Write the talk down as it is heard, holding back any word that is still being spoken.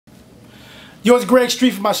Yo, it's Greg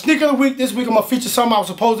Street for my sneaker of the week. This week I'm going to feature something I was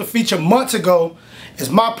supposed to feature months ago. It's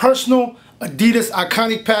my personal Adidas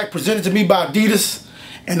Iconic Pack presented to me by Adidas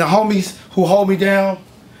and the homies who hold me down.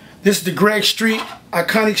 This is the Greg Street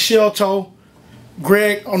Iconic Shell Toe.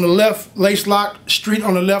 Greg on the left, lace lock. Street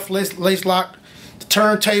on the left, lace lock. The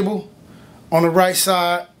turntable on the right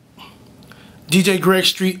side. DJ Greg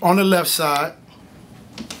Street on the left side.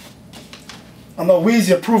 I know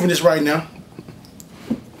Weezy approving this right now.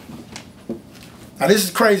 Now this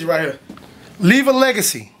is crazy right here. Leave a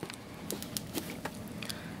legacy.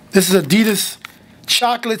 This is Adidas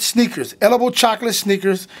chocolate sneakers. Edible chocolate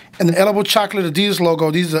sneakers and the edible chocolate Adidas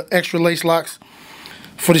logo. These are extra lace locks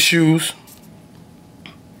for the shoes.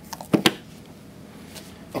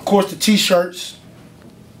 Of course the t-shirts.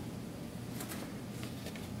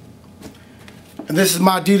 And this is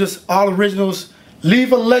my Adidas All Originals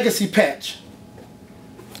Leave a Legacy patch.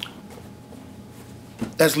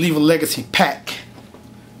 That's Leave a Legacy pack.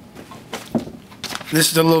 This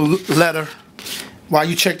is a little letter while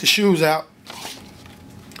you check the shoes out.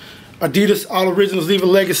 Adidas All Originals Leave a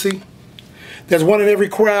Legacy. There's one in every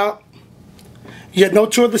crowd, yet no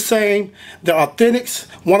two are the same. They're authentics,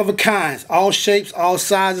 one of a kinds, all shapes, all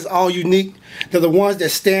sizes, all unique. They're the ones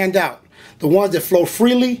that stand out, the ones that flow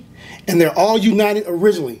freely, and they're all united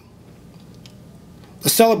originally. The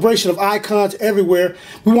celebration of icons everywhere.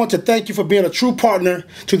 We want to thank you for being a true partner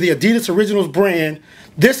to the Adidas Originals brand.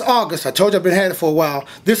 This August, I told you I've been had it for a while,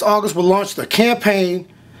 this August we'll launch a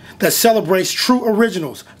campaign that celebrates true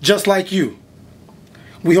originals just like you.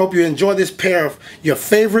 We hope you enjoy this pair of your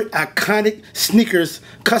favorite iconic sneakers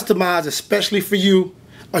customized especially for you,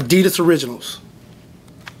 Adidas Originals.